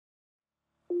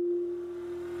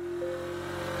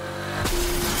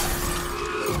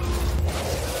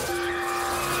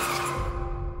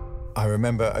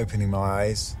remember opening my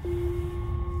eyes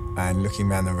and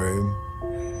looking around the room.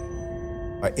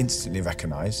 I instantly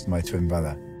recognised my twin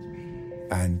brother.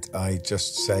 And I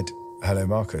just said, "Hello,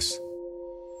 Marcus."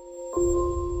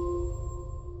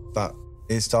 But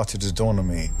it started to dawn on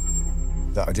me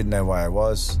that I didn't know where I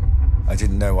was. I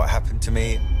didn't know what happened to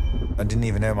me. I didn't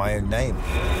even know my own name.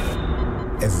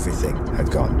 Everything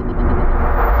had gone.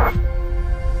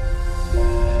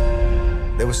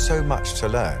 There was so much to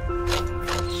learn.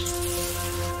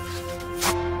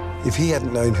 If he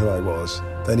hadn't known who I was,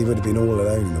 then he would have been all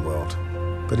alone in the world.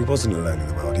 But he wasn't alone in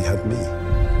the world, he had me.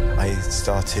 I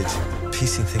started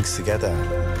piecing things together.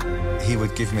 He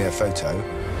would give me a photo,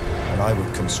 and I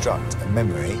would construct a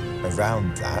memory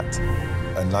around that,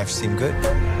 and life seemed good.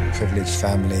 Privileged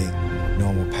family,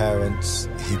 normal parents.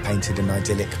 He painted an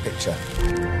idyllic picture.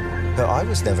 But I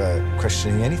was never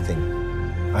questioning anything.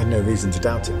 I had no reason to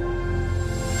doubt it.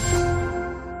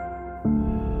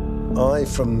 I,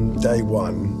 from day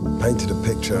one, painted a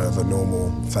picture of a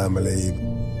normal family,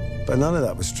 but none of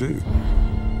that was true.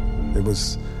 It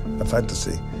was a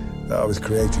fantasy that I was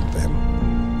creating for him.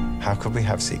 How could we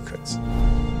have secrets?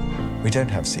 We don't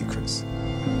have secrets.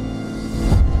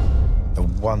 The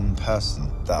one person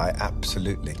that I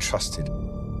absolutely trusted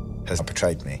has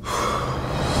betrayed me.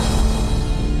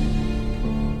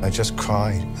 I just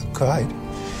cried and cried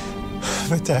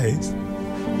for days.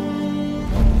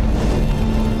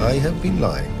 I have been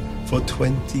lying for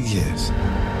 20 years.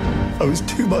 I was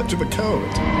too much of a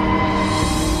coward.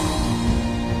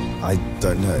 I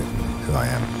don't know who I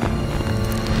am.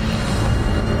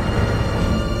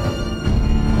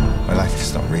 My life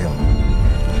is not real.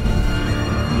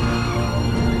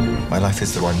 My life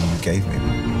is the one you gave me.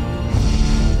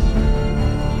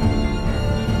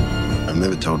 I've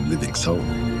never told a living soul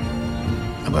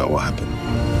about what happened.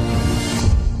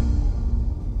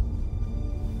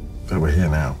 But we're here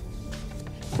now.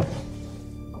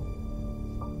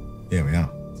 Here we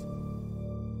are.